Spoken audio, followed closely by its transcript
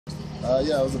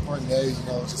Yeah, it was an important day.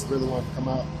 Just really wanted to come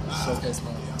out and showcase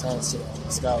my talents to the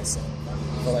scouts. So I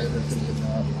feel like I did a pretty good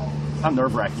job. How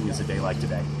nerve-wracking is a day like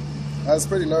today? It was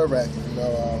pretty nerve-wracking.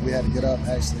 We had to get up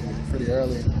actually pretty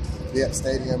early, be at the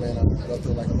stadium, and go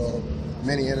through like a little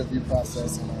mini interview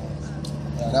process. And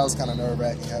that was kind of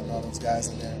nerve-wracking having all those guys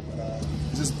in there. But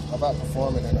it's just about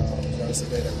performing, and it's a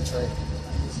day that we train.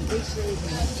 They say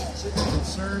they had certain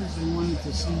concerns. They wanted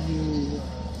to see you,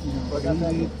 they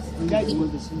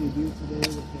wanted to see you do today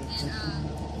with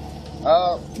their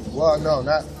well, no,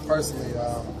 not personally.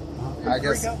 I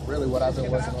guess really what I've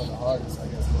been working on the hardest, I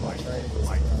guess, with my training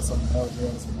is some of the hell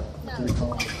drills and the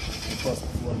 3-cone, of course,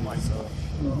 before me. So.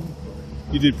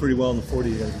 You did pretty well in the 40.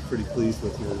 You got to be pretty pleased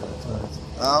with your times.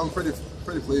 I'm pretty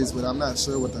pleased with it. I'm not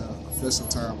sure what the official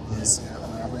term is.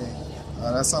 I mean,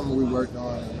 that's something we worked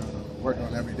on and worked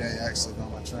on every day, actually,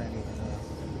 on my training.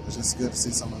 It's just good to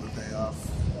see some of it pay off.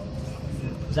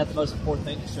 Is that the most important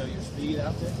thing to show your speed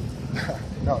out there?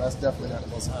 No, that's definitely not the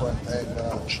most important thing.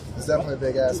 But it's definitely a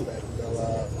big aspect.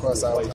 Of course, I was